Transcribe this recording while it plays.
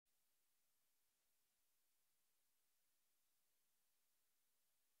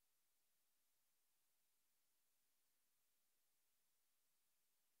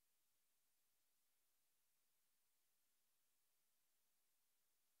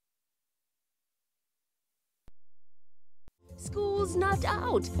School's not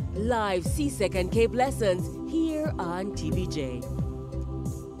out. Live CSEC and CAPE lessons here on TVJ.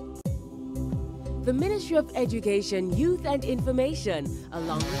 The Ministry of Education, Youth and Information,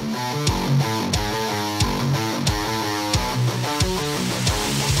 along with...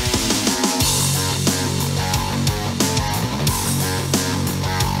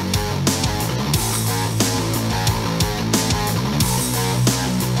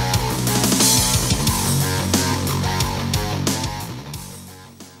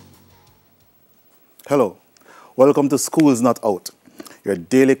 Hello, welcome to School's Not Out, your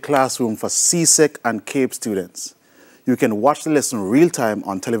daily classroom for CSEC and CAPE students. You can watch the lesson real-time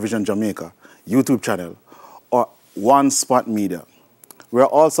on Television Jamaica, YouTube channel, or One Spot Media. We are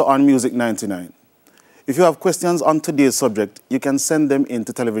also on Music 99. If you have questions on today's subject, you can send them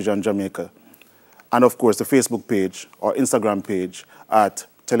into Television Jamaica, and of course the Facebook page or Instagram page at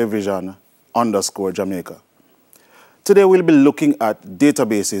television_Jamaica. Today we'll be looking at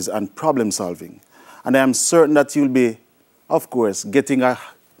databases and problem solving. And I am certain that you'll be, of course, getting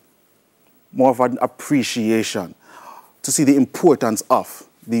more of an appreciation to see the importance of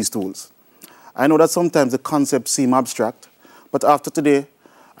these tools. I know that sometimes the concepts seem abstract, but after today,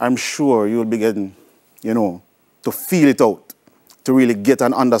 I'm sure you'll be getting, to feel it out, to really get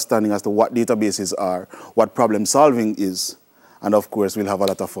an understanding as to what databases are, what problem solving is, and of course, we'll have a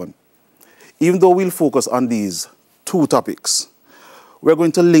lot of fun. Even though we'll focus on these two topics, we're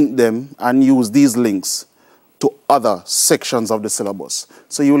going to link them and use these links to other sections of the syllabus.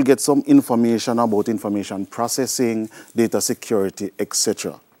 So you will get some information about information processing, data security,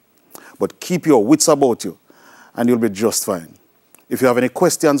 etc. But keep your wits about you and you'll be just fine. If you have any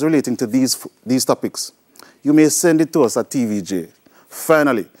questions relating to these topics, you may send it to us at TVJ.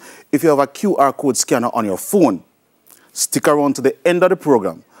 Finally, if you have a QR code scanner on your phone, stick around to the end of the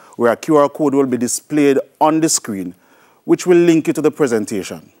program where a QR code will be displayed on the screen which will link you to the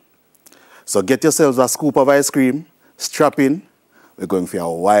presentation. So get yourselves a scoop of ice cream, strap in, we're going for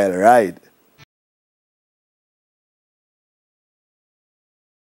a wild ride.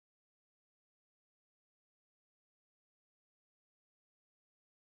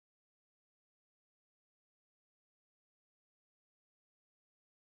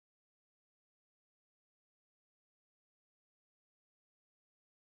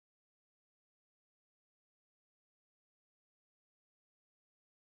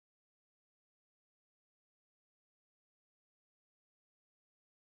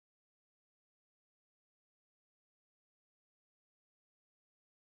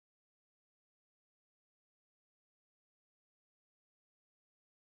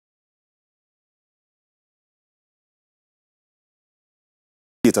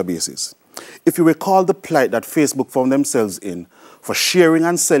 Databases. If you recall the plight that Facebook found themselves in for sharing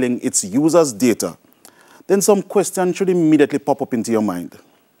and selling its users' data, then some questions should immediately pop up into your mind.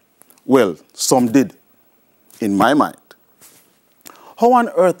 Well, some did, in my mind. How on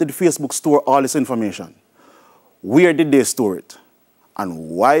earth did Facebook store all this information? Where did they store it?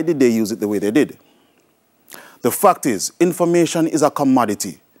 And why did they use it the way they did? The fact is, information is a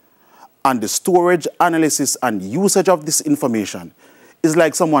commodity, and the storage, analysis, and usage of this information is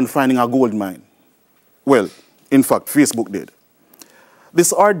like someone finding a gold mine. Well, in fact, Facebook did.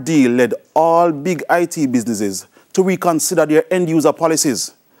 This ordeal led all big IT businesses to reconsider their end-user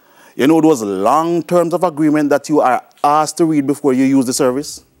policies. You know those long terms of agreement that you are asked to read before you use the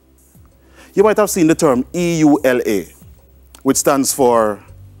service? You might have seen the term EULA, which stands for,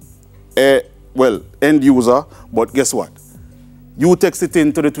 end user, but guess what? You text it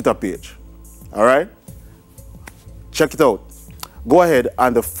into the Twitter page, all right? Check it out. Go ahead,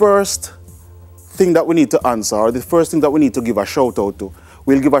 and the first thing that we need to answer, or the first thing that we need to give a shout out to,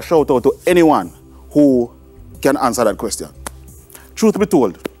 we'll give a shout out to anyone who can answer that question. Truth be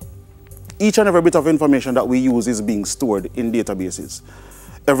told, each and every bit of information that we use is being stored in databases.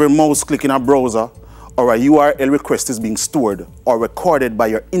 Every mouse click in a browser or a URL request is being stored or recorded by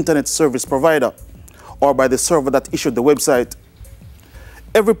your internet service provider or by the server that issued the website.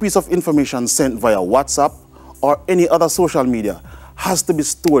 Every piece of information sent via WhatsApp or any other social media has to be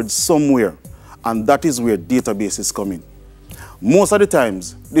stored somewhere, and that is where databases come in. Most of the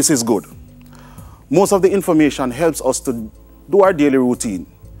times, this is good. Most of the information helps us to do our daily routine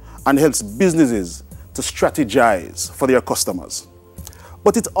and helps businesses to strategize for their customers.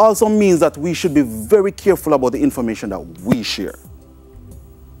 But it also means that we should be very careful about the information that we share.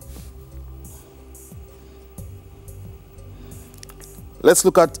 Let's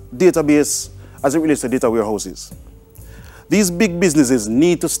look at database as it relates to data warehouses. These big businesses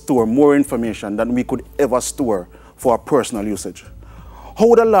need to store more information than we could ever store for our personal usage. How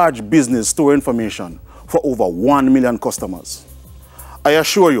would a large business store information for over 1 million customers. I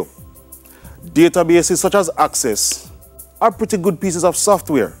assure you, databases such as Access are pretty good pieces of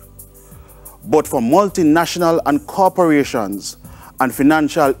software. But for multinational and corporations and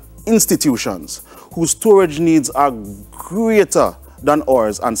financial institutions whose storage needs are greater than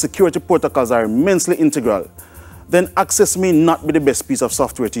ours and security protocols are immensely integral, then Access may not be the best piece of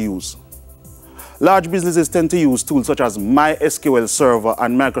software to use. Large businesses tend to use tools such as MySQL Server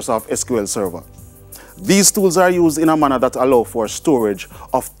and Microsoft SQL Server. These tools are used in a manner that allows for storage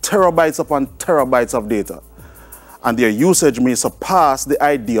of terabytes upon terabytes of data, and their usage may surpass the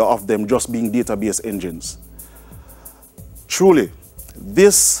idea of them just being database engines. Truly,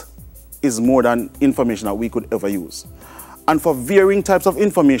 this is more than information that we could ever use. And for varying types of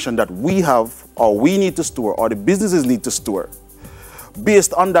information that we have, or we need to store, or the businesses need to store,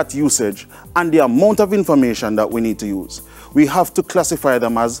 based on that usage and the amount of information that we need to use, we have to classify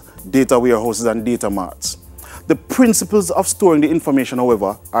them as data warehouses and data marts. The principles of storing the information,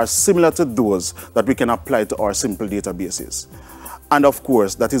 however, are similar to those that we can apply to our simple databases. And of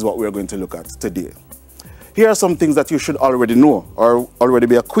course, that is what we're going to look at today. Here are some things that you should already know or already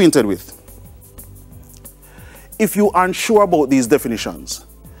be acquainted with. If you aren't sure about these definitions,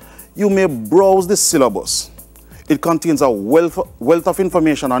 you may browse the syllabus. It contains a wealth of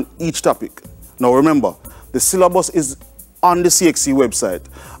information on each topic. Now remember, the syllabus is on the CXC website,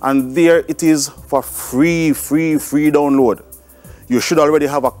 and there it is for free download. You should already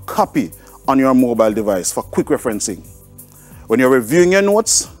have a copy on your mobile device for quick referencing. When you're reviewing your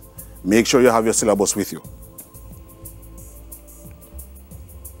notes, make sure you have your syllabus with you.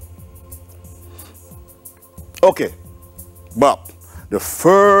 Okay, Bob, the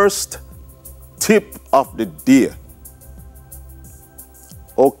first tip of the day.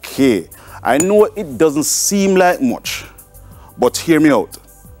 Okay, I know it doesn't seem like much, but hear me out.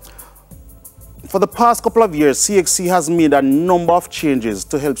 For the past couple of years, CXC has made a number of changes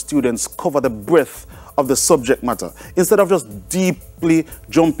to help students cover the breadth of the subject matter instead of just deeply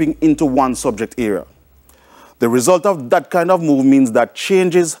jumping into one subject area. The result of that kind of move means that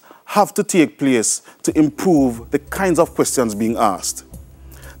changes have to take place to improve the kinds of questions being asked.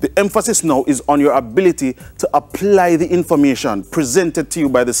 The emphasis now is on your ability to apply the information presented to you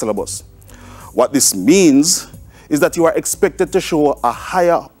by the syllabus. What this means is that you are expected to show a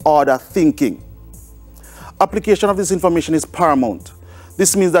higher order thinking. Application of this information is paramount.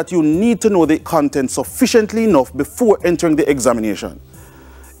 This means that you need to know the content sufficiently enough before entering the examination.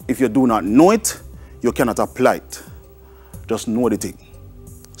 If you do not know it, you cannot apply it. Just know the thing.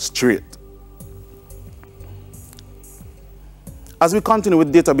 Straight. As we continue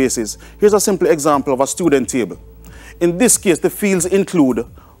with databases, here's a simple example of a student table. In this case, the fields include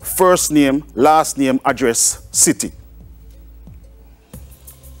first name, last name, address, city.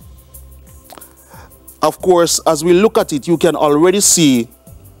 Of course, as we look at it, you can already see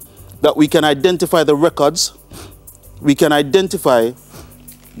that we can identify the records, we can identify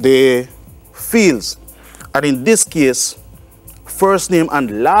the fields. And in this case, first name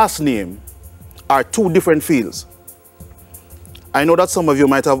and last name are two different fields. I know that some of you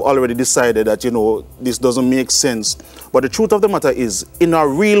might have already decided that, this doesn't make sense. But the truth of the matter is, in a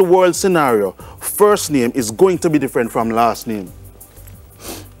real world scenario, first name is going to be different from last name.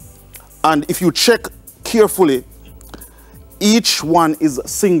 And if you check carefully, each one is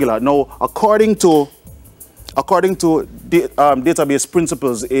singular. Now, according to database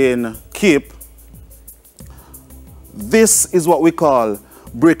principles in CAPE, this is what we call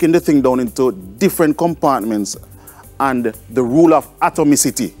breaking the thing down into different compartments and the rule of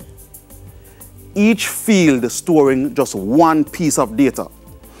atomicity. Each field storing just one piece of data.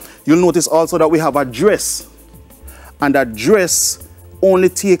 You'll notice also that we have address, and address only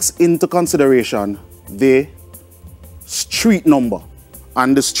takes into consideration the street number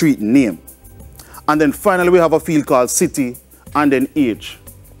and the street name. And then finally we have a field called city and then age.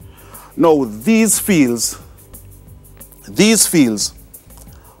 Now these fields,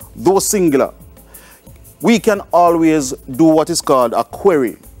 though singular, we can always do what is called a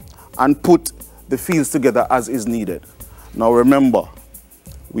query and put the fields together as is needed. Now remember,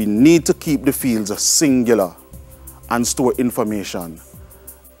 we need to keep the fields singular and store information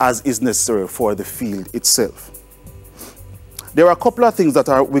as is necessary for the field itself. There are a couple of things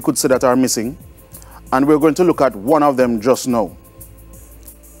that we could say that are missing, and we're going to look at one of them just now.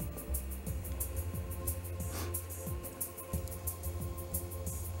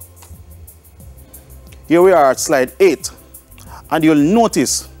 Here we are at slide 8, and you'll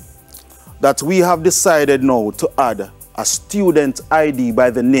notice that we have decided now to add a student ID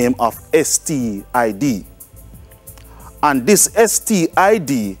by the name of STID. And this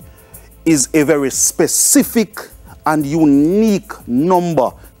STID is a very specific and unique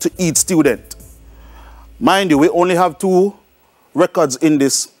number to each student. Mind you, we only have 2 records in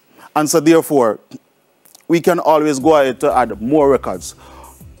this, and so therefore, we can always go ahead to add more records.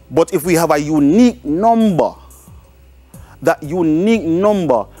 But if we have a unique number, that unique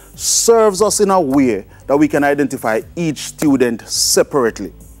number serves us in a way that we can identify each student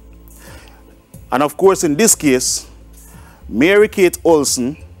separately. And of course, in this case, Mary Kate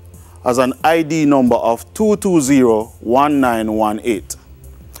Olson has an ID number of 2201918.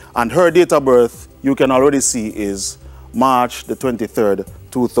 And her date of birth, you can already see, is March the 23rd,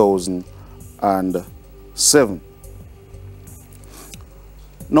 2007.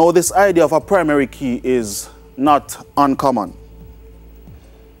 Now, this idea of a primary key is not uncommon.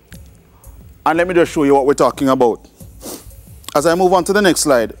 And let me just show you what we're talking about. As I move on to the next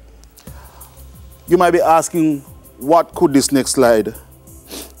slide, you might be asking, what could this next slide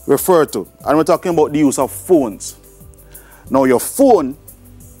refer to? And we're talking about the use of phones. Now, your phone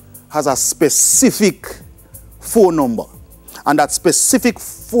has a specific phone number, and that specific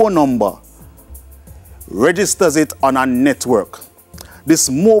phone number registers it on a network. This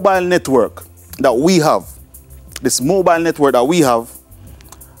mobile network that we have,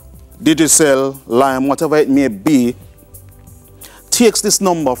 Digicel, Lime, whatever it may be, takes this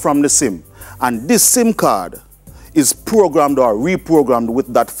number from the SIM, and this SIM card is programmed or reprogrammed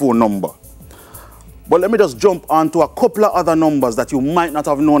with that phone number. But let me just jump on to a couple of other numbers that you might not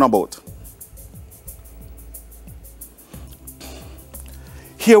have known about.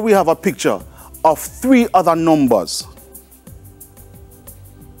 Here we have a picture of 3 other numbers.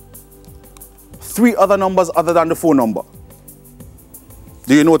 3 other numbers other than the phone number.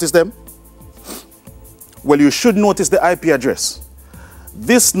 Do you notice them? Well, you should notice the IP address.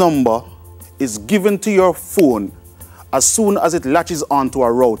 This number is given to your phone as soon as it latches onto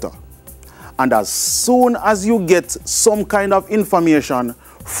a router. And as soon as you get some kind of information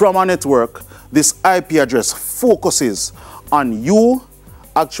from a network, this IP address focuses on you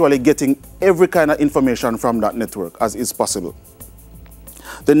actually getting every kind of information from that network as is possible.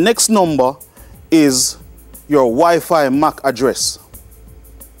 The next number is your Wi-Fi MAC address.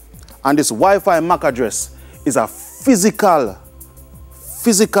 And this Wi-Fi MAC address is a physical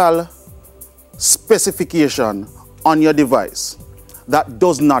specification on your device that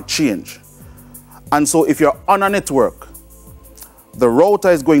does not change. And so if you're on a network, the router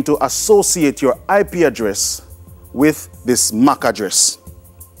is going to associate your IP address with this MAC address.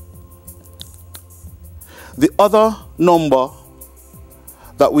 The other number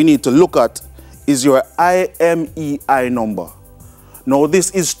that we need to look at is your IMEI number. Now,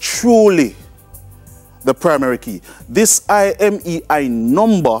 this is truly the primary key. This IMEI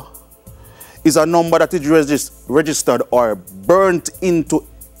number is a number that is registered or burnt into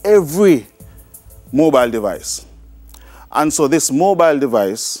every mobile device. And so this mobile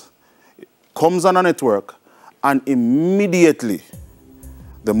device comes on a network, and immediately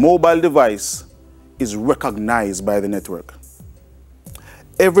the mobile device is recognized by the network.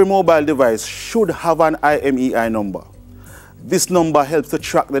 Every mobile device should have an IMEI number. This number helps to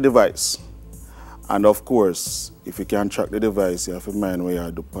track the device. And of course, if you can't track the device, you have to mind where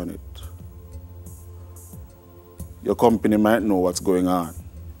you do upon it. Your company might know what's going on.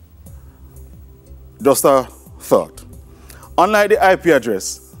 Just a thought. Unlike the IP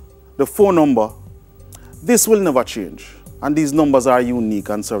address, the phone number, this will never change. And these numbers are unique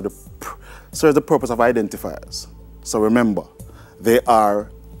and serve the purpose of identifiers. So remember, they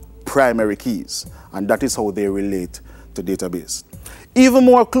are primary keys, and that is how they relate to database. Even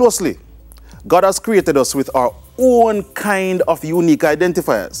more closely, God has created us with our own kind of unique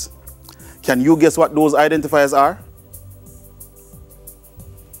identifiers. Can you guess what those identifiers are?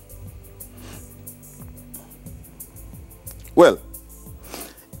 Well,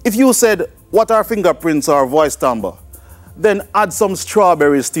 if you said, what are fingerprints or voice timbre, then add some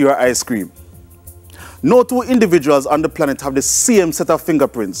strawberries to your ice cream. No 2 individuals on the planet have the same set of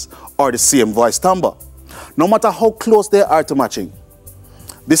fingerprints or the same voice timbre, no matter how close they are to matching.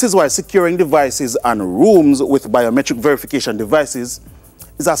 This is why securing devices and rooms with biometric verification devices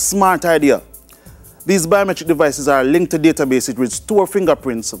is a smart idea. These biometric devices are linked to databases which store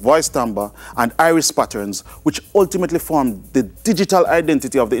fingerprints, voice timbre, and iris patterns, which ultimately form the digital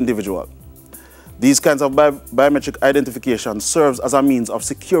identity of the individual. These kinds of biometric identification serves as a means of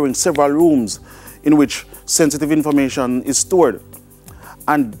securing several rooms in which sensitive information is stored.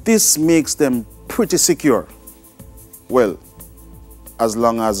 And this makes them pretty secure. Well, as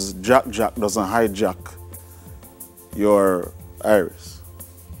long as Jack doesn't hijack your iris.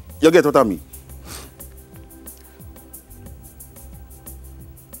 You get what I mean?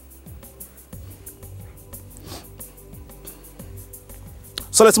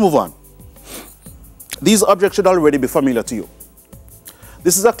 So let's move on. These objects should already be familiar to you.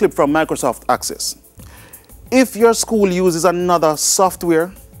 This is a clip from Microsoft Access. If your school uses another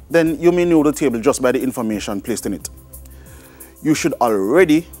software, then you may know the table just by the information placed in it. You should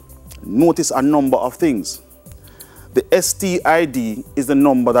already notice a number of things. The STID is the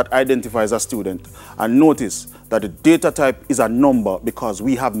number that identifies a student, and notice that the data type is a number because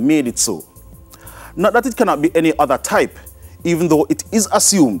we have made it so. Not that it cannot be any other type, even though it is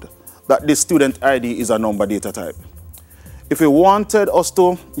assumed that this student ID is a number data type. If we wanted us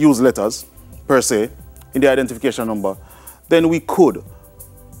to use letters, per se, in the identification number, then we could,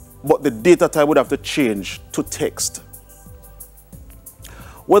 but the data type would have to change to text.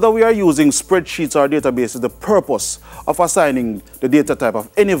 Whether we are using spreadsheets or databases, the purpose of assigning the data type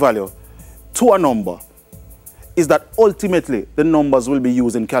of any value to a number is that ultimately the numbers will be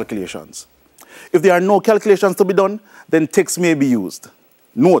used in calculations. If there are no calculations to be done, then text may be used.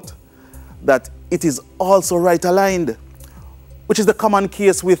 Note that it is also right-aligned, which is the common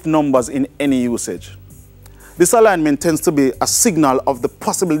case with numbers in any usage. This alignment tends to be a signal of the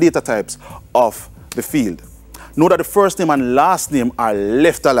possible data types of the field. Note that the first name and last name are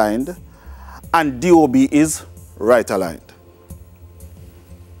left-aligned and DOB is right-aligned.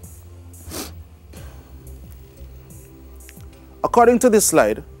 According to this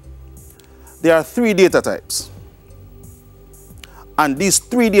slide, there are 3 data types. And these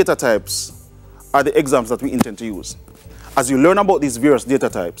 3 data types are the examples that we intend to use. As you learn about these various data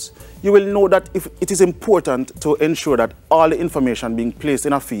types, you will know that it is important to ensure that all the information being placed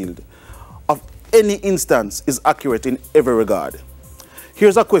in a field of any instance is accurate in every regard.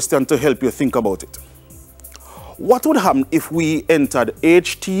 Here's a question to help you think about it. What would happen if we entered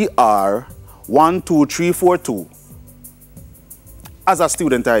HTR 12342 as a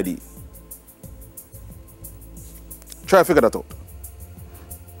student ID? Try to figure that out.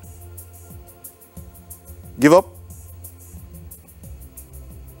 Give up?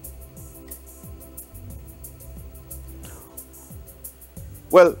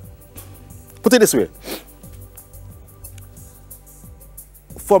 Well, put it this way.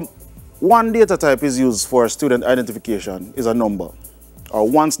 From one data type is used for student identification is a number, or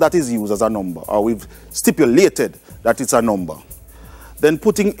once that is used as a number, or we've stipulated that it's a number, then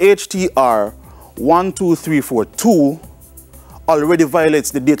putting HTR 12342 already violates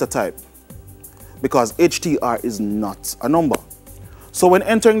the data type because HTR is not a number. So when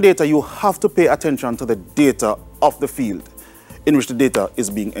entering data, you have to pay attention to the data of the field in which the data is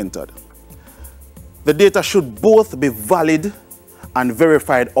being entered. The data should both be valid and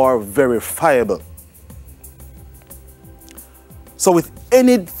verified or verifiable. So with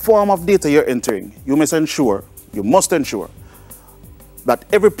any form of data you're entering, you must ensure that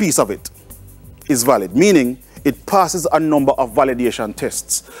every piece of it is valid, meaning it passes a number of validation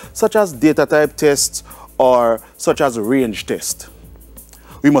tests, such as data type tests or such as range test.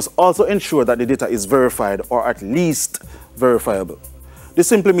 We must also ensure that the data is verified or at least verifiable. This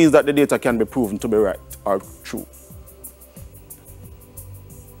simply means that the data can be proven to be right or true.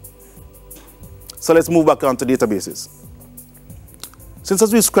 So let's move back on to databases. Since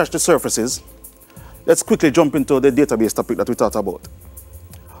as we scratched the surfaces, let's quickly jump into the database topic that we talked about.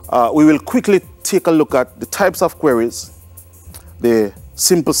 We will quickly take a look at the types of queries, the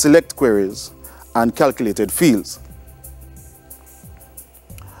simple select queries, and calculated fields.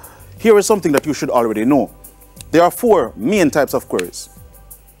 Here is something that you should already know. There are 4 main types of queries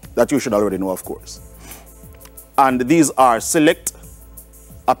that you should already know, of course. And these are select,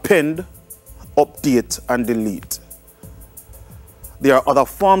 append, update, and delete. There are other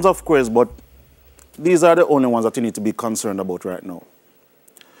forms of queries, but these are the only ones that you need to be concerned about right now.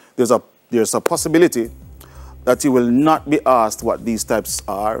 There's a possibility that you will not be asked what these types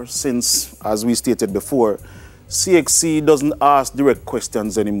are, since, as we stated before, CSEC doesn't ask direct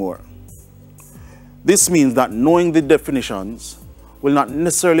questions anymore. This means that knowing the definitions will not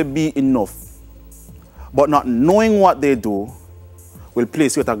necessarily be enough, but not knowing what they do will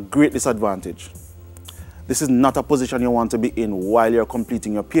place you at a great disadvantage. This is not a position you want to be in while you're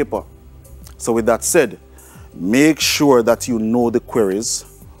completing your paper. So with that said, make sure that you know the queries,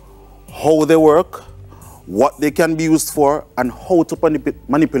 how they work, what they can be used for, and how to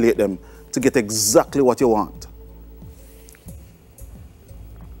manipulate them to get exactly what you want.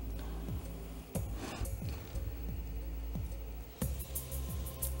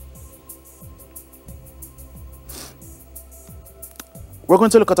 We're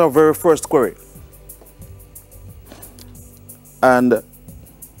going to look at our very first query. And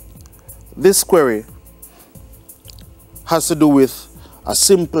this query has to do with a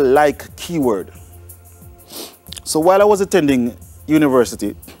simple like keyword. So while I was attending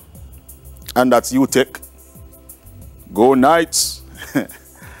university, and that's UTech. Go Knights.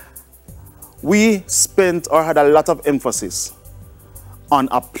 We spent or had a lot of emphasis on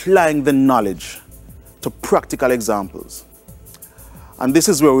applying the knowledge to practical examples. And this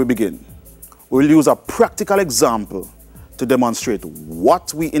is where we begin. We'll use a practical example to demonstrate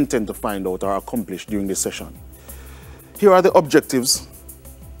what we intend to find out or accomplish during this session. Here are the objectives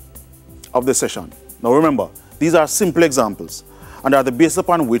of the session. Now remember, these are simple examples and are the basis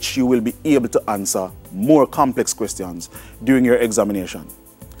upon which you will be able to answer more complex questions during your examination.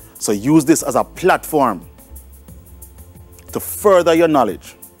 So use this as a platform to further your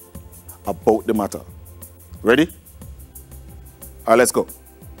knowledge about the matter. Ready? All right, let's go.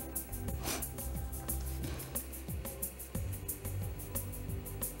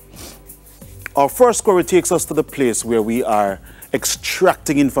 Our first query takes us to the place where we are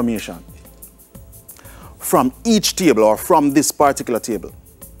extracting information from each table or from this particular table.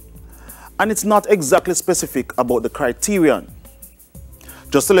 And it's not exactly specific about the criterion.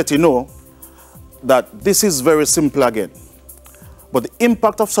 Just to let you know that this is very simple again. But the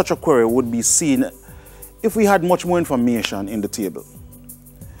impact of such a query would be seen if we had much more information in the table.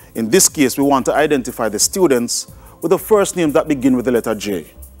 In this case, we want to identify the students with the first name that begin with the letter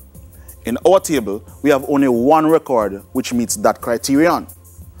J. In our table, we have only one record which meets that criterion.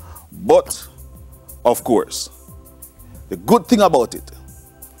 But, of course, the good thing about it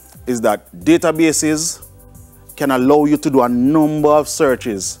is that databases can allow you to do a number of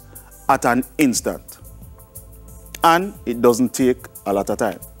searches at an instant. And it doesn't take a lot of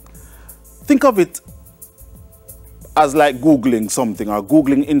time. Think of it as like Googling something or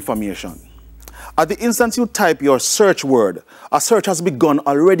Googling information. At the instant you type your search word, a search has begun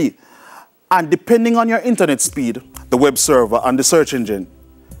already. And depending on your internet speed, the web server and the search engine,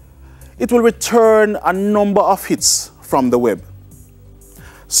 it will return a number of hits from the web.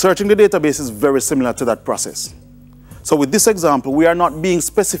 Searching the database is very similar to that process. So with this example, we are not being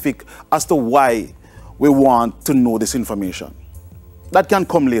specific as to why we want to know this information. That can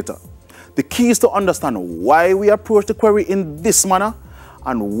come later. The key is to understand why we approach the query in this manner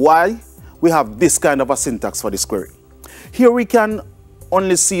and why we have this kind of a syntax for this query. Here we can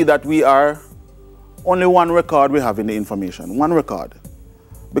only see that we are only one record we have in the information, one record,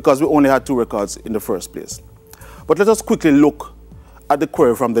 because we only had two records in the first place. But let us quickly look at the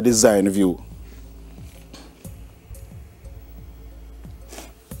query from the design view.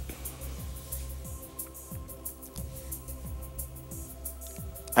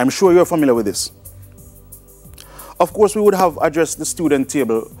 I'm sure you're familiar with this. Of course, we would have addressed the student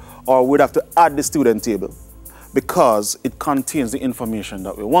table, or we'd have to add the student table because it contains the information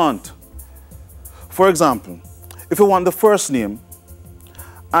that we want. For example, if we want the first name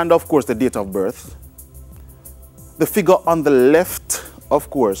and, of course, the date of birth, the figure on the left, of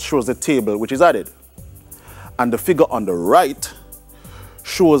course, shows the table which is added. And the figure on the right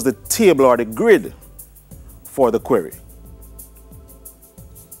shows the table or the grid for the query.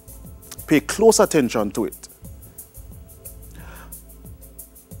 Pay close attention to it.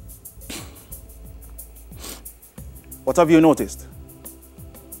 What have you noticed?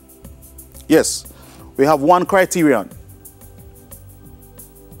 Yes, we have one criterion.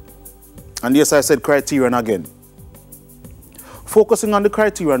 And yes, I said criterion again. Focusing on the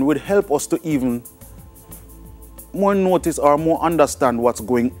criterion would help us to even more notice or more understand what's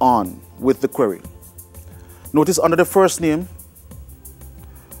going on with the query. Notice under the first name,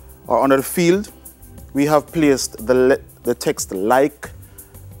 or under the field, we have placed the text like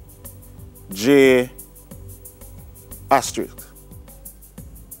J asterisk.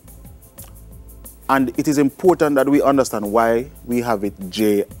 And it is important that we understand why we have it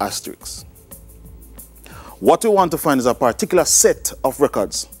J asterisk. What we want to find is a particular set of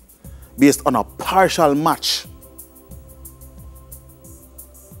records based on a partial match.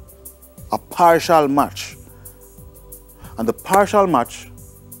 A partial match. And the partial match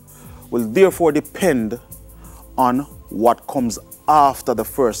will therefore depend on what comes after the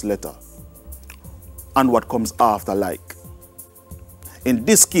first letter and what comes after like. In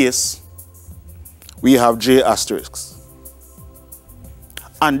this case, we have J asterisks.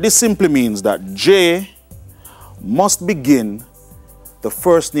 And this simply means that J must begin the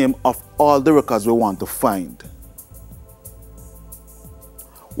first name of all the records we want to find.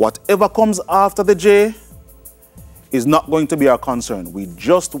 Whatever comes after the J is not going to be our concern. We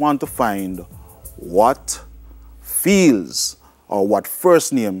just want to find what fields or what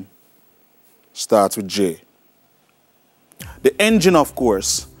first name starts with J. The engine, of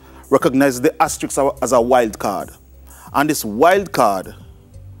course, recognizes the asterisk as a wildcard. And this wildcard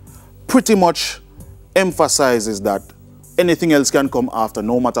pretty much emphasizes that Anything else can come after,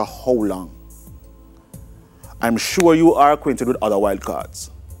 no matter how long. I'm sure you are acquainted with other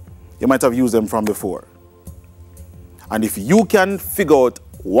wildcards. You might have used them from before. And if you can figure out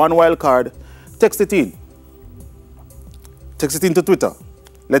one wildcard, text it in. Text it into Twitter.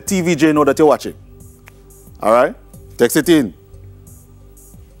 Let TVJ know that you're watching. All right? Text it in.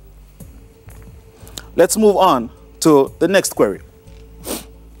 Let's move on to the next query.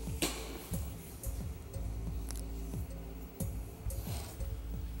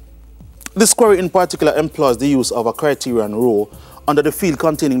 This query in particular employs the use of a criterion row under the field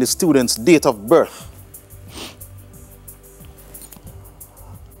containing the student's date of birth.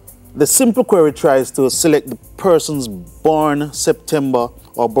 The simple query tries to select the persons born September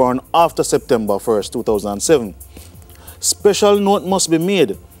or born after September 1st, 2007. Special note must be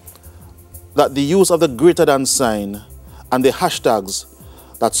made that the use of the greater than sign and the hashtags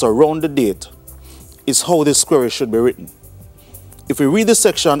that surround the date is how this query should be written. If we read the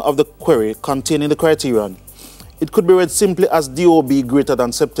section of the query containing the criterion, it could be read simply as DOB greater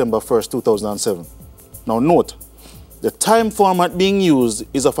than September 1st, 2007. Now note, the time format being used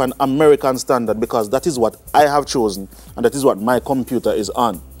is of an American standard because that is what I have chosen and that is what my computer is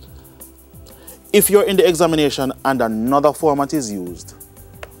on. If you're in the examination and another format is used,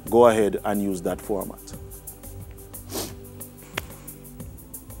 go ahead and use that format.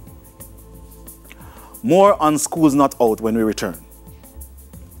 More on School's Not Out when we return.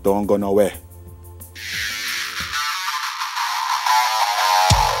 Don't go nowhere.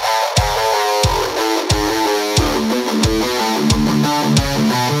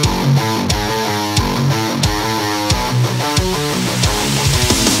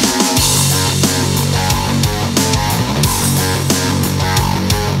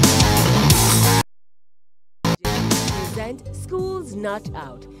 Present Schools Not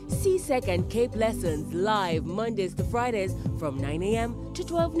Out. CSEC and CAPE lessons live Mondays to Fridays from 9 a.m. to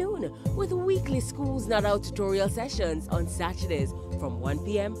 12 noon with weekly Schools Not Out tutorial sessions on Saturdays from 1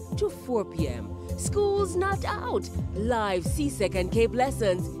 p.m. to 4 p.m. Schools Not Out, live CSEC and CAPE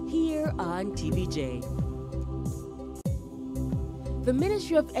lessons here on TVJ. The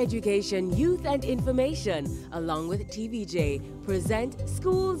Ministry of Education, Youth and Information, along with TVJ, present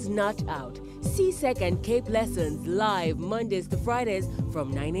Schools Not Out. CSEC and CAPE lessons live Mondays to Fridays from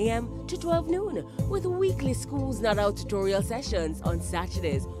 9 a.m. to 12 noon with weekly Schools Not Out tutorial sessions on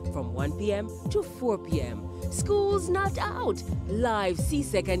Saturdays from 1 p.m. to 4 p.m. Schools Not Out, live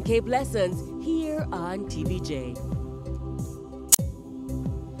CSEC and CAPE lessons here on TVJ.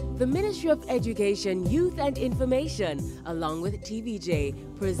 The Ministry of Education, Youth and Information, along with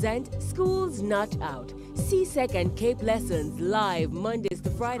TVJ, present Schools Not Out. CSEC and CAPE lessons live Mondays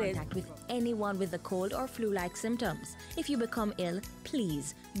to Fridays. Contact with anyone with a cold or flu-like symptoms. If you become ill,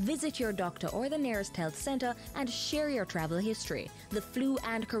 please visit your doctor or the nearest health center and share your travel history. The flu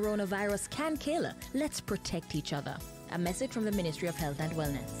and coronavirus can kill. Let's protect each other. A message from the Ministry of Health and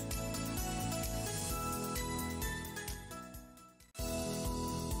Wellness.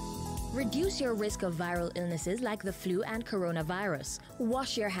 Reduce your risk of viral illnesses like the flu and coronavirus.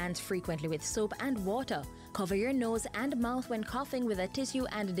 Wash your hands frequently with soap and water. Cover your nose and mouth when coughing with a tissue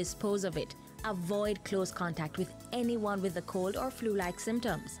and dispose of it. Avoid close contact with anyone with a cold or flu-like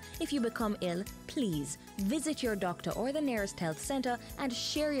symptoms. If you become ill, please visit your doctor or the nearest health center and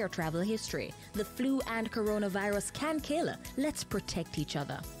share your travel history. The flu and coronavirus can kill. Let's protect each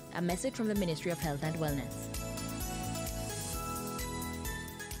other. A message from the Ministry of Health and Wellness.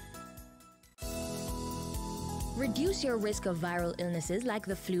 Reduce your risk of viral illnesses like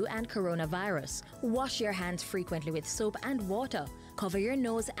the flu and coronavirus. Wash your hands frequently with soap and water. Cover your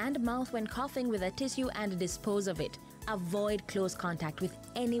nose and mouth when coughing with a tissue and dispose of it. Avoid close contact with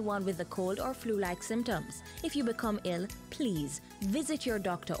anyone with a cold or flu-like symptoms. If you become ill, please visit your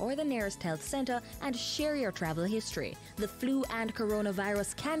doctor or the nearest health center and share your travel history. The flu and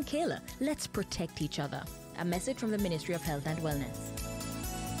coronavirus can kill. Let's protect each other. A message from the Ministry of Health and Wellness.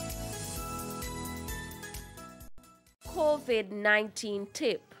 COVID-19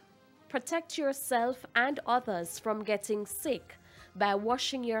 tip. Protect yourself and others from getting sick by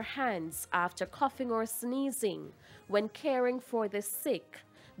washing your hands after coughing or sneezing, when caring for the sick,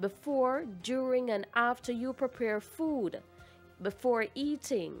 before, during, and after you prepare food, before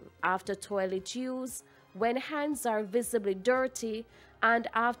eating, after toilet use, when hands are visibly dirty, and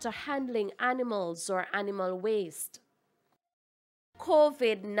after handling animals or animal waste.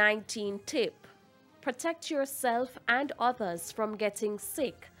 COVID-19 tip. Protect yourself and others from getting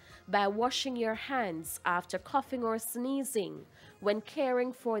sick by washing your hands after coughing or sneezing, when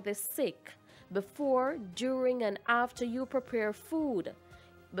caring for the sick, before, during, and after you prepare food,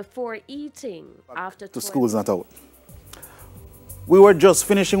 before eating, after to Schools Not Out. we were just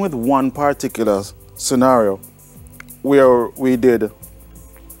finishing with one particular scenario where we did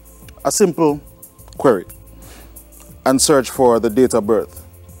a simple query and search for the date of birth.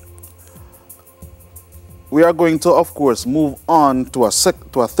 We are going to, of course, move on to a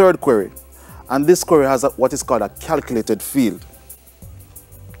third query, and this query has what is called a calculated field.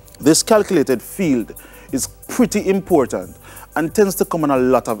 This calculated field is pretty important and tends to come on a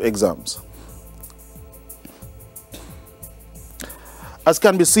lot of exams. As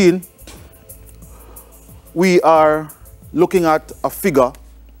can be seen, we are looking at a figure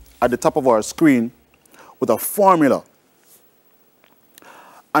at the top of our screen with a formula.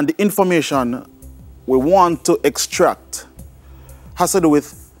 And the information we want to extract has to do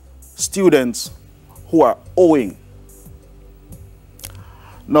with students who are owing.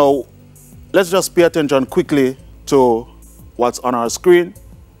 Now, let's just pay attention quickly to what's on our screen.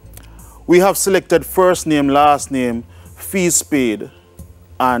 We have selected first name, last name, fees paid,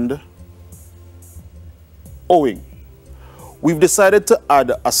 and owing. We've decided to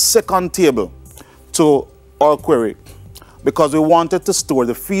add a second table to our query because we wanted to store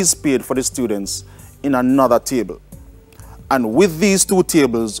the fees paid for the students in another table. And with these two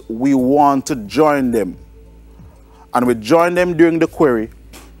tables, we want to join them. And we join them during the query.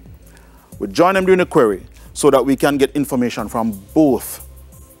 We join them during the query so that we can get information from both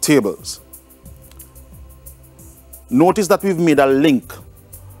tables. Notice that we've made a link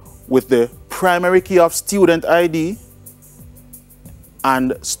with the primary key of student ID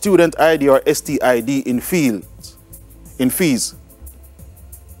and student ID or STID in fees.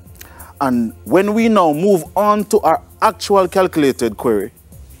 And when we now move on to our actual calculated query,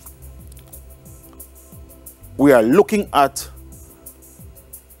 we are looking at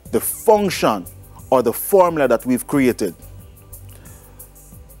the function or the formula that we've created.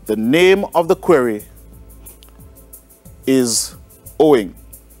 The name of the query is owing,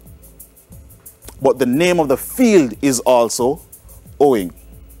 but the name of the field is also owing.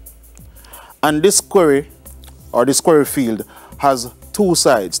 And this query or this query field has two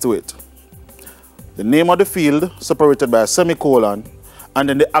sides to it. The name of the field separated by a semicolon and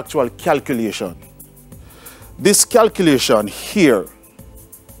then the actual calculation. This calculation here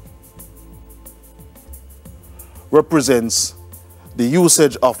represents the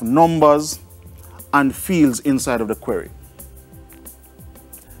usage of numbers and fields inside of the query.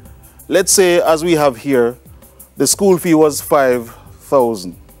 Let's say, as we have here, the school fee was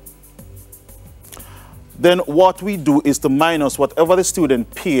 5,000. Then what we do is to minus whatever the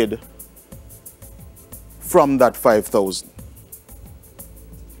student paid from that 5,000.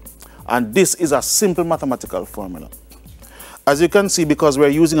 And this is a simple mathematical formula. As you can see, because we're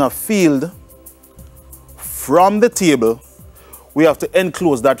using a field from the table, we have to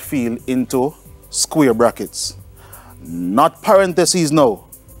enclose that field into square brackets. Not parentheses now,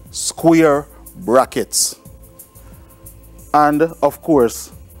 square brackets. And of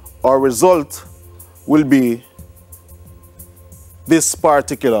course, our result will be this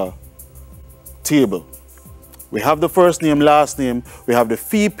particular table. We have the first name, last name, we have the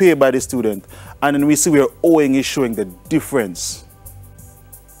fee paid by the student, and then we see where owing is showing the difference.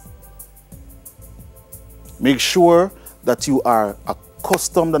 Make sure that you are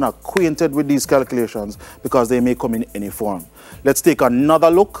accustomed and acquainted with these calculations because they may come in any form. Let's take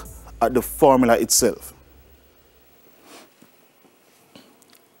another look at the formula itself.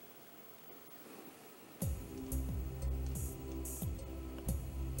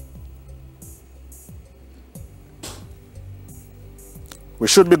 We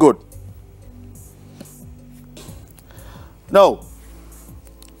should be good. Now,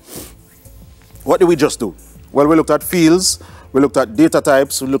 what did we just do? Well, we looked at fields, we looked at data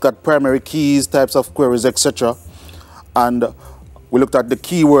types, we looked at primary keys, types of queries, etc. And we looked at the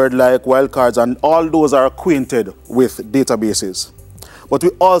keyword like wildcards, and all those are acquainted with databases. But we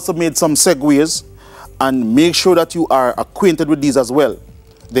also made some segues, and make sure that you are acquainted with these as well.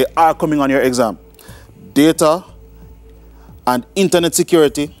 They are coming on your exam. Data and internet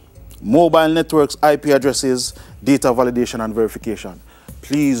security, mobile networks, IP addresses, data validation and verification.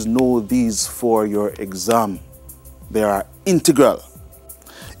 Please know these for your exam. They are integral.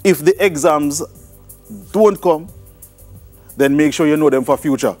 If the exams don't come, then make sure you know them for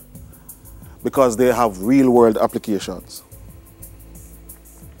future because they have real-world applications.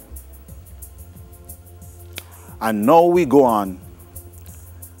 And now we go on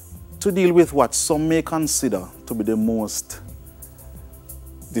to deal with what some may consider to be the most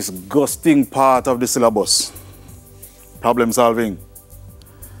disgusting part of the syllabus: problem solving.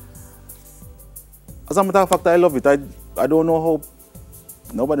 As a matter of fact, I love it. I don't know how,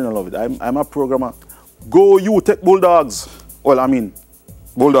 nobody don't love it. I'm a programmer. Go you, Tech Bulldogs. Well, I mean,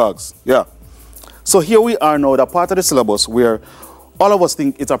 bulldogs, yeah. So here we are now, the part of the syllabus where all of us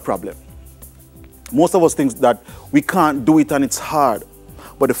think it's a problem. Most of us think that we can't do it and it's hard.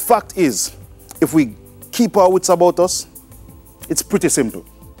 But the fact is, if we keep our wits about us, it's pretty simple.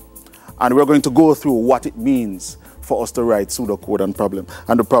 And we're going to go through what it means for us to write pseudocode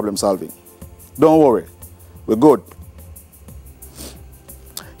and the problem solving. Don't worry, we're good.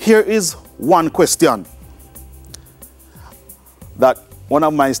 Here is one question that one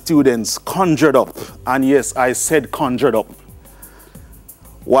of my students conjured up, and yes, I said conjured up,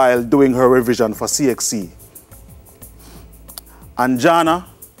 while doing her revision for CSEC. And Jana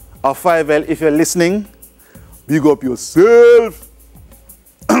of 5L, if you're listening, big up yourself.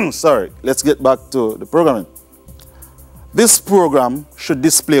 Sorry, let's get back to the programming. This program should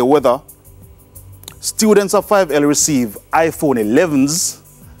display whether students of 5L receive iPhone 11s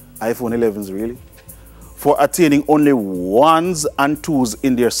really, for attaining only 1s and 2s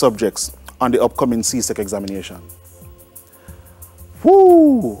in their subjects on the upcoming CSEC examination.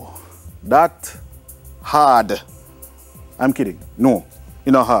 Whoo, that hard. I'm kidding. No,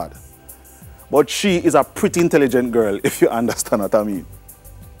 it's not hard. But she is a pretty intelligent girl, if you understand what I mean.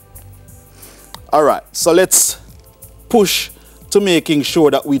 All right, so let's push to making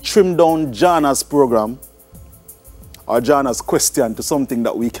sure that we trim down Jana's program or Jana's question to something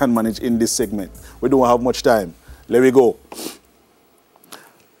that we can manage in this segment. We don't have much time. Let me go.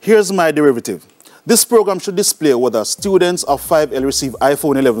 Here's my derivative. This program should display whether students of 5L receive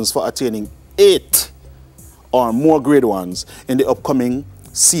iPhone 11s for attaining 8 or more grade 1s in the upcoming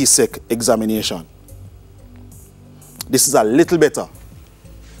CSEC examination. This is a little better.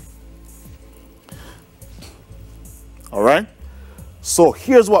 All right? So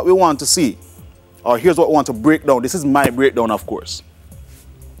here's what we want to see, or here's what we want to break down. This is my breakdown, of course.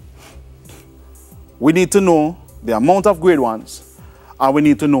 We need to know the amount of grade 1s, and we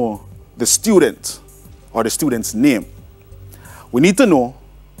need to know the student or the student's name. We need to know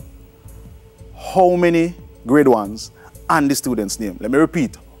how many grade 1s and the student's name. Let me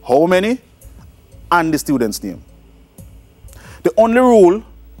repeat, how many and the student's name. The only rule,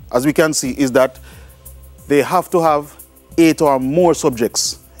 as we can see, is that they have to have 8 or more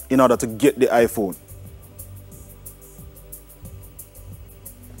subjects in order to get the iPhone.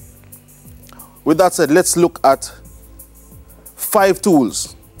 With that said, let's look at 5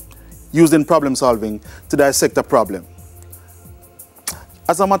 tools used in problem solving to dissect a problem.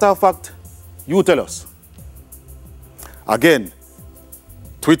 As a matter of fact, you tell us. Again,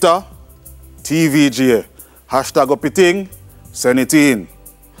 Twitter, TVJ, hashtag upiting, send it in.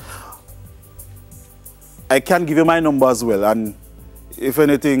 I can give you my number as well, and if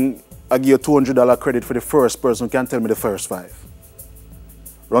anything, I give you $200 credit for the first person who can tell me the first 5.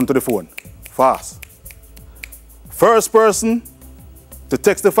 Run to the phone, fast. First person to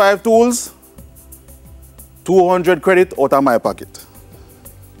text the 5 tools, 200 credit out of my pocket.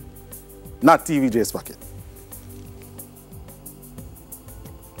 Not TVJ's pocket.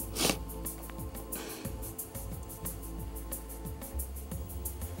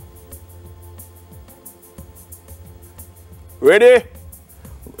 Ready?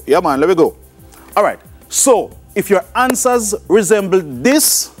 Yeah, man, let me go. All right, so if your answers resemble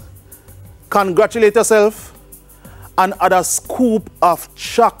this, congratulate yourself and add a scoop of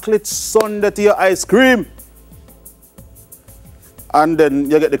chocolate sundae to your ice cream. And then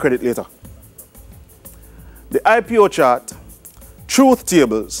you get the credit later. The IPO chart, truth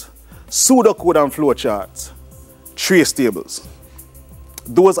tables, pseudocode and flow charts, trace tables.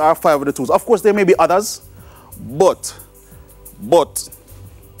 Those are 5 of the tools. Of course, there may be others, but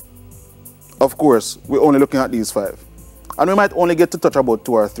of course, we're only looking at these 5. And we might only get to touch about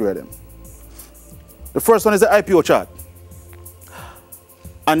 2 or 3 of them. The first one is the IPO chart.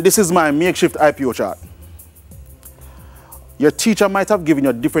 And this is my makeshift IPO chart. Your teacher might have given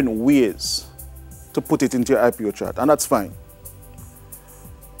you different ways to put it into your IPO chart, and that's fine.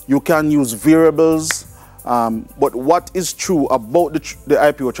 You can use variables, but what is true about the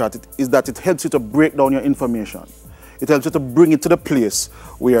IPO chart is that it helps you to break down your information. It helps you to bring it to the place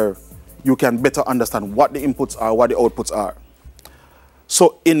where you can better understand what the inputs are, what the outputs are.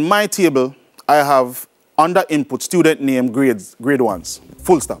 So in my table, I have under input student name, grade 1s,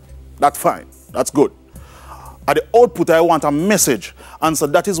 full stop. That's fine, that's good. At the output, I want a message, and so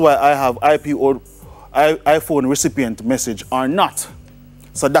that is why I have iPhone recipient message or not.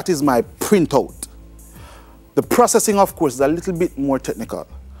 So that is my printout. The processing, of course, is a little bit more technical,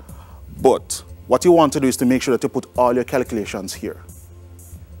 but what you want to do is to make sure that you put all your calculations here.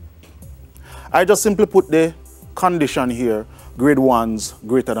 I just simply put the condition here, grade 1s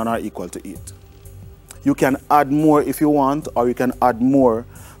greater than or equal to 8. You can add more if you want, or you can add more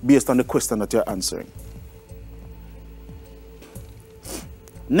based on the question that you're answering.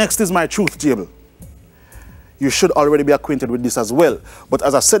 Next is my truth table. You should already be acquainted with this as well. But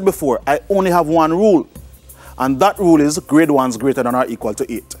as I said before, I only have one rule. And that rule is grade 1s greater than or equal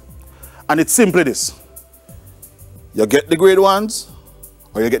to 8. And it's simply this. You get the grade 1s,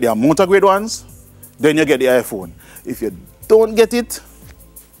 or you get the amount of grade 1s, then you get the iPhone. If you don't get it,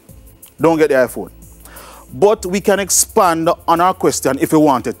 don't get the iPhone. But we can expand on our question if we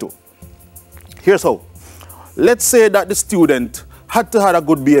wanted to. Here's how. Let's say that the student had to have a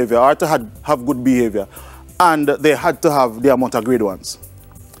good behavior, or to have good behavior, and they had to have the amount of grade 1s.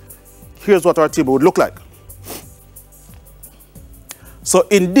 Here's what our table would look like. So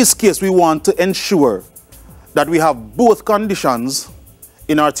in this case, we want to ensure that we have both conditions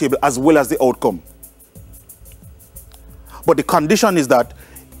in our table as well as the outcome. But the condition is that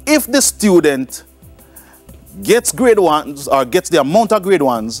if the student gets grade 1s or gets the amount of grade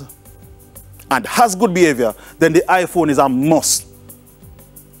 1s and has good behavior, then the iPhone is a must.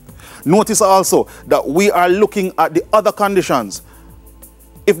 Notice also that we are looking at the other conditions.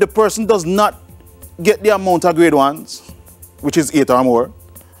 If the person does not get the amount of grade 1s, which is 8 or more,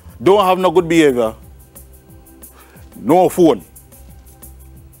 don't have no good behavior, no phone.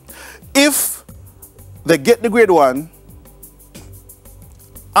 If they get the grade 1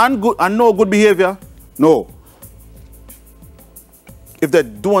 and no good behavior, no. If they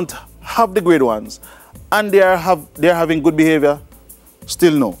don't have the grade 1s and they're having good behavior,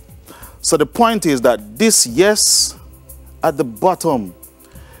 still no. So the point is that this yes at the bottom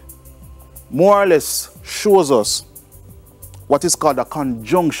more or less shows us what is called a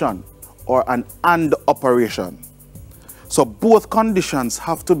conjunction or an AND operation. So both conditions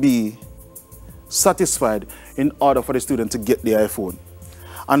have to be satisfied in order for the student to get the iPhone.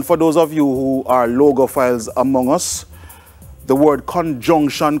 And for those of you who are logophiles among us, the word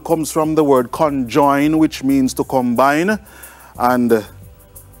conjunction comes from the word conjoin, which means to combine. And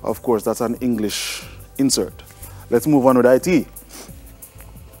of course, that's an English insert. Let's move on with IT.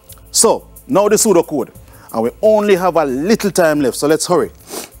 So now the pseudocode. And we only have a little time left, so let's hurry.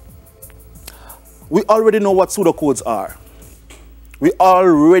 We already know what pseudocodes are. We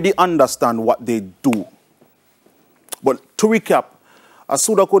already understand what they do. But to recap, a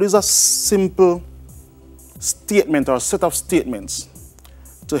pseudocode is a simple statement or set of statements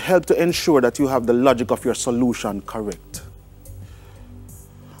to help to ensure that you have the logic of your solution correct.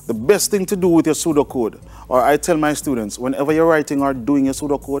 The best thing to do with your pseudocode, or I tell my students, whenever you're writing or doing your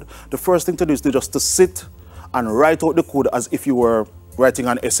pseudocode, the first thing to do is to sit and write out the code as if you were writing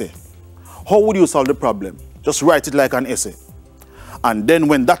an essay. How would you solve the problem? Just write it like an essay. And then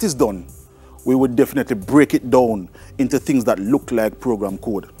when that is done, we would definitely break it down into things that look like program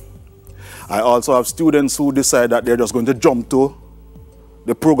code. I also have students who decide that they're just going to jump to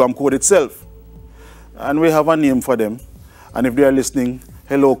the program code itself. And we have a name for them. And if they are listening,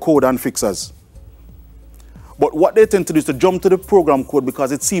 hello, code and fixers. But what they tend to do is to jump to the program code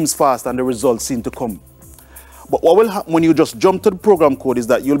because it seems fast and the results seem to come. But what will happen when you just jump to the program code is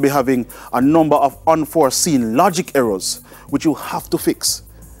that you'll be having a number of unforeseen logic errors, which you have to fix.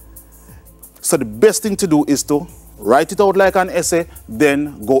 So the best thing to do is to write it out like an essay,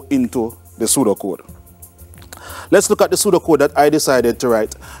 then go into the pseudocode. Let's look at the pseudocode that I decided to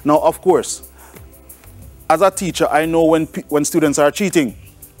write. Now, of course, as a teacher, I know when students are cheating.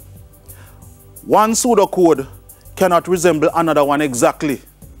 One pseudocode cannot resemble another one exactly.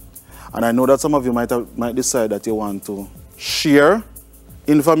 And I know that some of you might decide that you want to share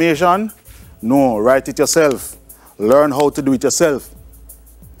information. No, write it yourself. Learn how to do it yourself.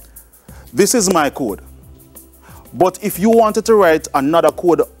 This is my code. But if you wanted to write another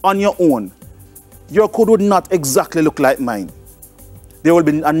code on your own, your code would not exactly look like mine. There will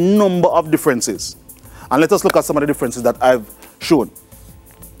be a number of differences. And let us look at some of the differences that I've shown.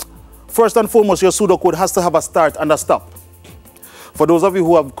 First and foremost, your pseudocode has to have a start and a stop. For those of you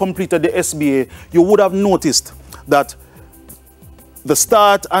who have completed the SBA, you would have noticed that the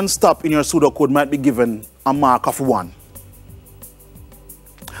start and stop in your pseudocode might be given a mark of 1.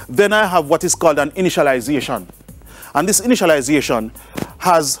 Then I have what is called an initialization. And this initialization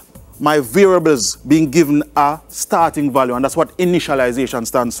has my variables being given a starting value, and that's what initialization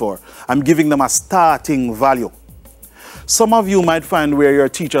stands for. I'm giving them a starting value. Some of you might find where your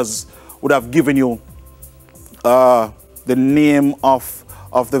teachers would have given you the name of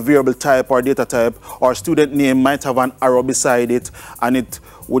the variable type or data type, or student name might have an arrow beside it and it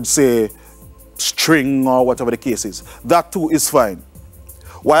would say string or whatever the case is. That too is fine.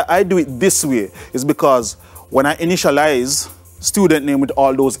 Why I do it this way is because when I initialize student name with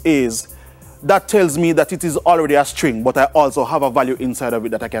all those A's, that tells me that it is already a string, but I also have a value inside of it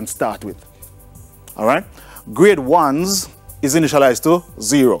that I can start with. All right? Grade 1s is initialized to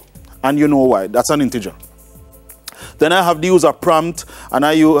 0. And you know why. That's an integer. Then I have the user prompt, and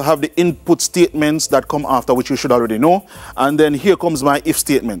I have the input statements that come after, which you should already know. And then here comes my if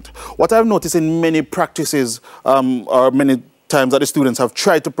statement. What I've noticed in many practices, or many times that the students have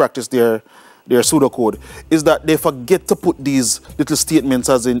tried to practice their pseudocode, is that they forget to put these little statements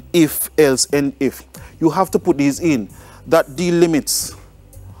as in if, else, and if. You have to put these in. That delimits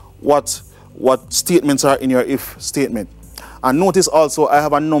what statements are in your if statement. And notice also I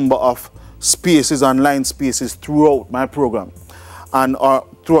have a number of spaces and line spaces throughout my program and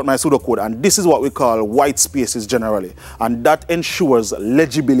throughout my pseudocode, and this is what we call white spaces generally, and that ensures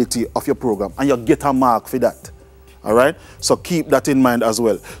legibility of your program, and you get a mark for that. All right, so keep that in mind as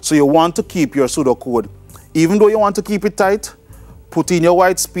well. So you want to keep your pseudocode, even though you want to keep it tight, put in your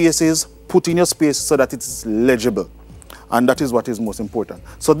white spaces, put in your space so that it is legible, and that is what is most important.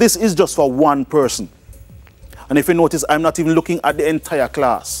 So this is just for one person, and if you notice, I'm not even looking at the entire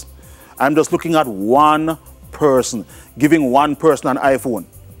class. I'm just looking at one person, giving one person an iPhone.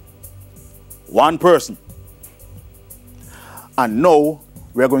 One person. And now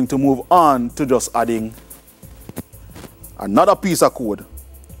we're going to move on to just adding another piece of code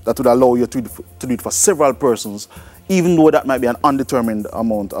that would allow you to do it for several persons, even though that might be an undetermined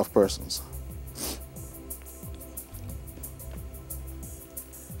amount of persons.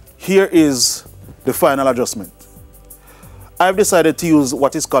 Here is the final adjustment. I've decided to use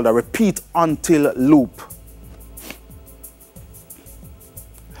what is called a repeat until loop.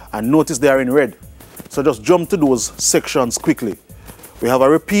 And notice they are in red. So just jump to those sections quickly. We have a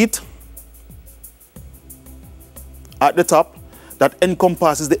repeat at the top that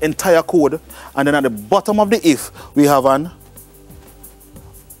encompasses the entire code, and then at the bottom of the if, we have an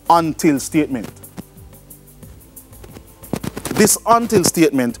until statement. This until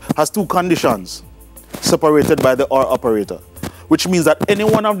statement has two conditions separated by the OR operator, which means that any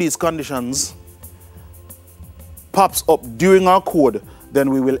one of these conditions pops up during our code, then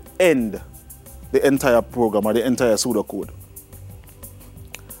we will end the entire program or the entire pseudocode.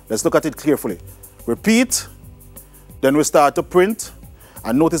 Let's look at it carefully. Repeat, then we start to print,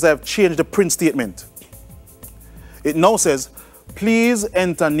 and notice I've changed the print statement. It now says, please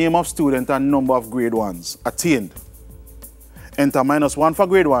enter name of student and number of grade 1s attained. Enter -1 for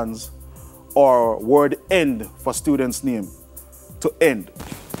grade 1s, or word end for student's name to end.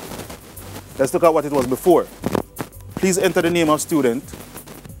 Let's look at what it was before. Please enter the name of student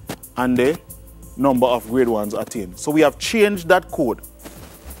and the number of grade 1s attained. So we have changed that code.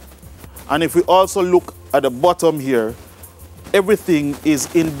 And if we also look at the bottom here, everything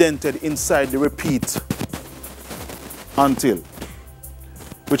is indented inside the repeat until,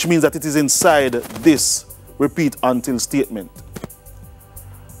 which means that it is inside this repeat until statement.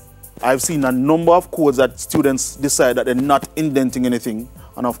 I've seen a number of codes that students decide that they're not indenting anything,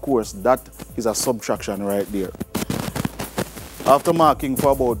 and of course that is a subtraction right there. After marking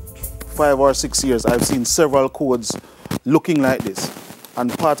for about 5 or 6 years, I've seen several codes looking like this,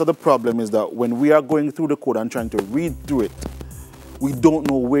 and part of the problem is that when we are going through the code and trying to read through it, we don't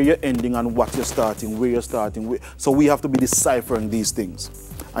know where you're ending and what you're starting, where you're starting, so we have to be deciphering these things,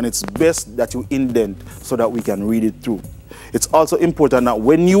 and it's best that you indent so that we can read it through. It's also important that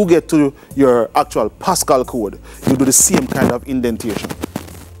when you get to your actual Pascal code, you do the same kind of indentation.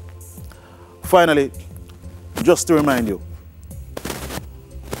 Finally, just to remind you,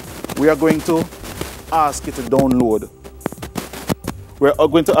 we are going to ask you to download. We're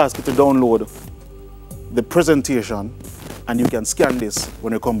going to ask you to download the presentation, and you can scan this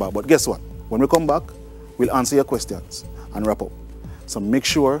when we come back. But guess what? When we come back, we'll answer your questions and wrap up. So make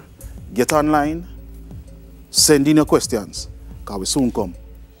sure, get online, send in your questions, because we soon come.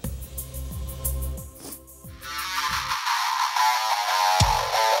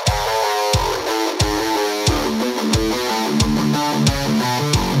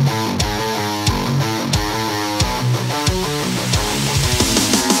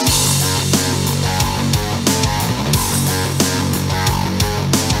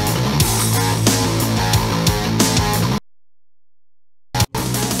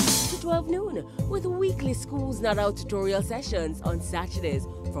 With weekly Schools Not Out tutorial sessions on Saturdays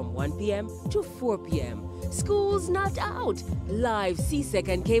from 1 p.m. to 4 p.m. Schools Not Out, live CSEC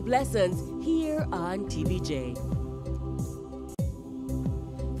and CAPE lessons here on TVJ.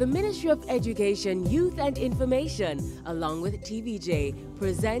 The Ministry of Education, Youth and Information, along with TVJ,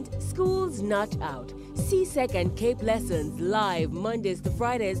 present Schools Not Out, CSEC and CAPE lessons live Mondays to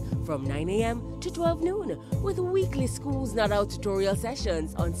Fridays from 9 a.m. to 12 noon, with weekly Schools Not Out tutorial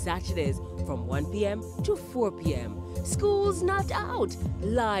sessions on Saturdays from 1 p.m. to 4 p.m. Schools Not Out,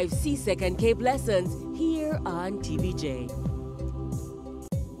 live CSEC and CAPE lessons here on TVJ.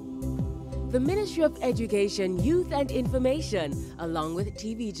 The Ministry of Education, Youth and Information, along with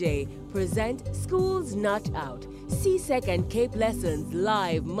TVJ, present Schools Not Out, CSEC and CAPE lessons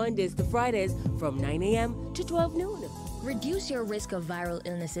live Mondays to Fridays from 9 a.m. to 12 noon. Reduce your risk of viral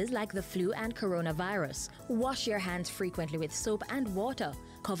illnesses like the flu and coronavirus. Wash your hands frequently with soap and water.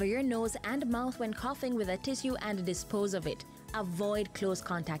 Cover your nose and mouth when coughing with a tissue and dispose of it. Avoid close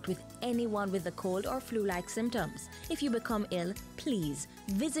contact with anyone with a cold or flu-like symptoms. If you become ill, please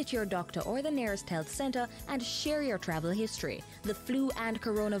visit your doctor or the nearest health center and share your travel history. The flu and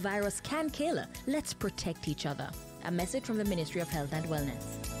coronavirus can kill. Let's protect each other. A message from the Ministry of Health and Wellness.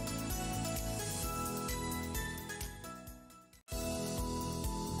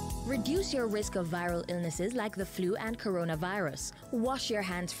 Reduce your risk of viral illnesses like the flu and coronavirus. Wash your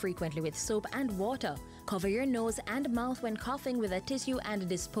hands frequently with soap and water. Cover your nose and mouth when coughing with a tissue and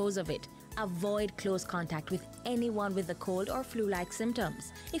dispose of it. Avoid close contact with anyone with a cold or flu-like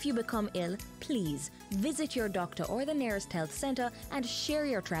symptoms. If you become ill, please visit your doctor or the nearest health center and share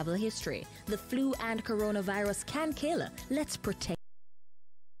your travel history. The flu and coronavirus can kill. Let's protect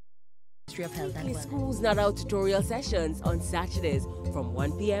of Health and Wellness. Schools Not Out tutorial sessions on Saturdays from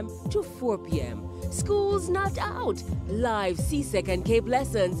 1 p.m. to 4 p.m. Schools Not Out, live CSEC and CAPE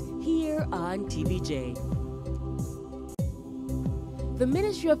lessons here on TVJ. The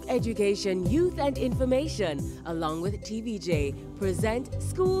Ministry of Education, Youth and Information, along with TVJ, present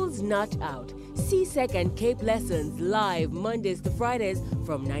Schools Not Out, CSEC and CAPE lessons live Mondays to Fridays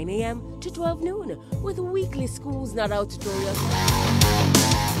from 9 a.m. to 12 noon, with weekly Schools Not Out tutorials.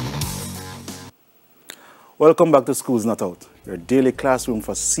 Welcome back to Schools Not Out, your daily classroom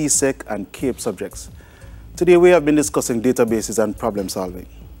for CSEC and CAPE subjects. Today we have been discussing databases and problem solving.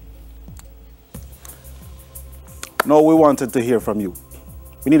 Now we wanted to hear from you.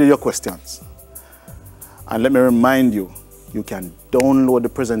 We needed your questions. And let me remind you, you can download the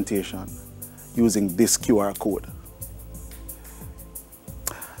presentation using this QR code.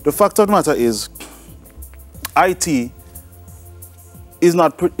 The fact of the matter is, IT is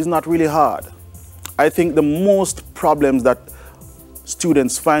not really hard. I think the most problems that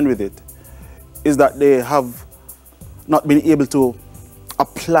students find with it is that they have not been able to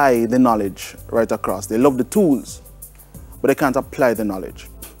apply the knowledge right across. They love the tools, but they can't apply the knowledge.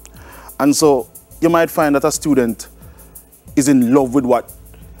 And so you might find that a student is in love with what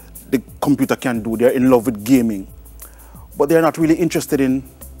the computer can do. They're in love with gaming, but they're not really interested in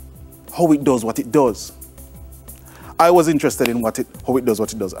how it does what it does. I was interested in how it does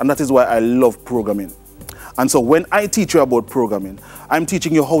what it does, and that is why I love programming. And so when I teach you about programming, I'm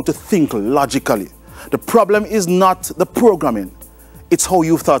teaching you how to think logically. The problem is not the programming, it's how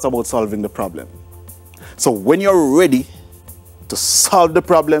you thought about solving the problem. So when you're ready to solve the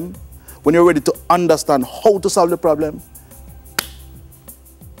problem, when you're ready to understand how to solve the problem,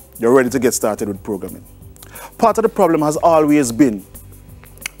 you're ready to get started with programming. Part of the problem has always been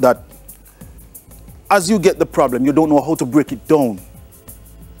that as you get the problem, you don't know how to break it down.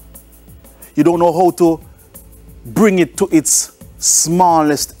 You don't know how to bring it to its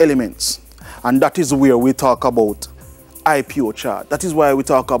smallest elements. And that is where we talk about IPO chart. That is why we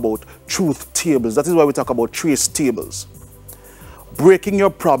talk about truth tables. That is why we talk about trace tables. Breaking your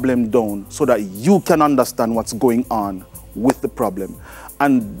problem down so that you can understand what's going on with the problem.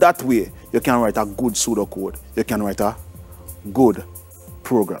 And that way, you can write a good pseudocode. You can write a good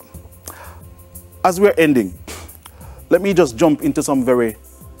program. As we're ending, let me just jump into some very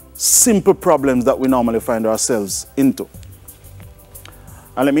simple problems that we normally find ourselves into.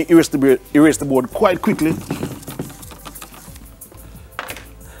 And let me erase the board quite quickly.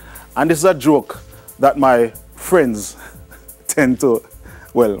 And this is a joke that my friends tend to,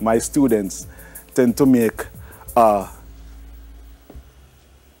 well, my students tend to make a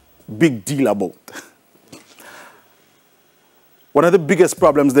big deal about. One of the biggest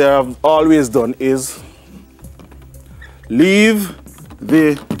problems they have always done is leave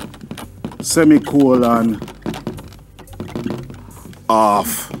the semicolon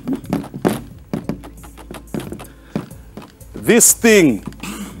off. This thing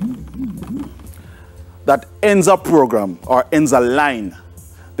that ends a program or ends a line,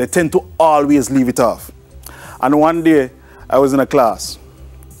 they tend to always leave it off. And one day I was in a class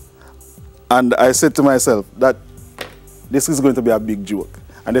and I said to myself that this is going to be a big joke.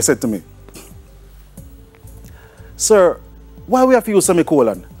 And they said to me, sir, why we have to use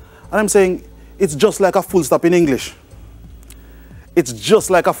semicolon? And I'm saying, it's just like a full stop in English. It's just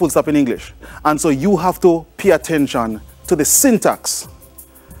like a full stop in English. And so you have to pay attention to the syntax.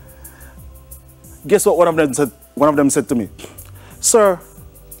 Guess what one of them said to me? Sir,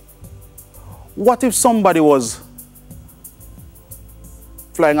 what if somebody was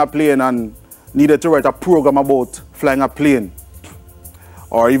flying a plane and needed to write a program about flying a plane?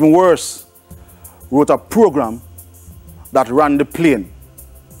 Or even worse, wrote a program that ran the plane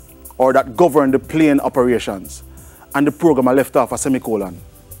or that governed the plane operations, and the programmer left off a semicolon.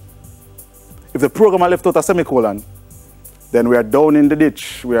 If the programmer left out a semicolon, then we are down in the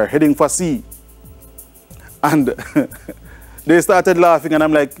ditch. We are heading for sea. And they started laughing, and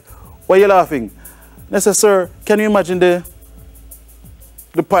I'm like, why are you laughing? They said, sir, can you imagine the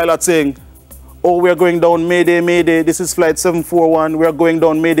pilot saying, oh, we are going down, Mayday, Mayday, this is flight 741, we are going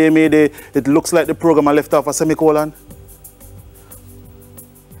down, Mayday, Mayday. It looks like the programmer left off a semicolon.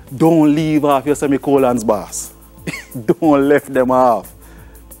 Don't leave off your semicolons, boss. Don't left them off.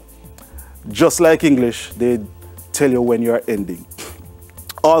 Just like English, they tell you when you are ending.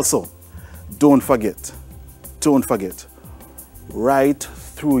 Also, don't forget, write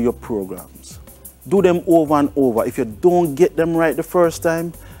through your programs. Do them over and over. If you don't get them right the first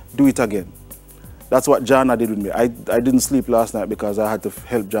time, do it again. That's what Jana did with me. I didn't sleep last night because I had to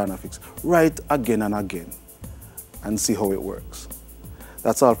help Jana fix. Write again and again and see how it works.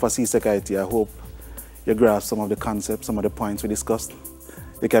 That's all for CSEC IT. I hope you grasp some of the concepts, some of the points we discussed.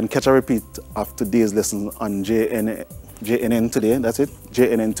 You can catch a repeat of today's lesson on JNN Today, that's it,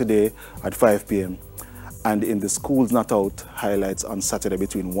 JNN Today at 5 p.m. and in the Schools Not Out highlights on Saturday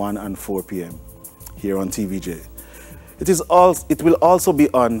between 1 and 4 p.m. here on TVJ. It will also be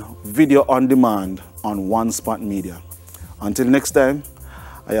on video on demand on One Spot Media. Until next time,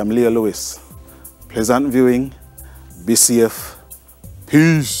 I am Leo Lewis. Pleasant viewing, be safe,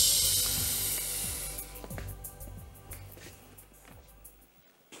 peace.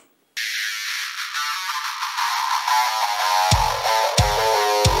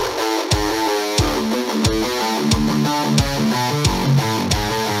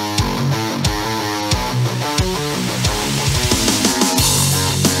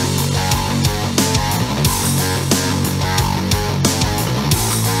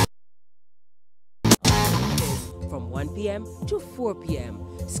 From 1 p.m. to 4 p.m.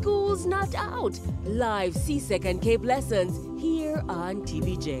 School's Not Out. Live CSEC and CAPE lessons here on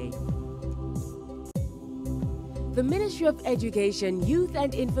TVJ. The Ministry of Education, Youth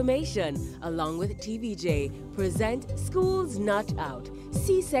and Information, along with TVJ, present Schools Not Out.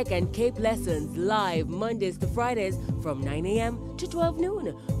 CSEC and CAPE lessons live Mondays to Fridays from 9 a.m. to 12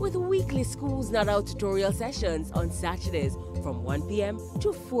 noon, with weekly Schools Not Out tutorial sessions on Saturdays from 1 p.m.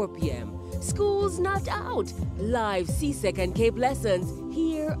 to 4 p.m. Schools Not Out. Live CSEC and CAPE lessons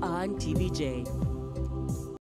here on TVJ.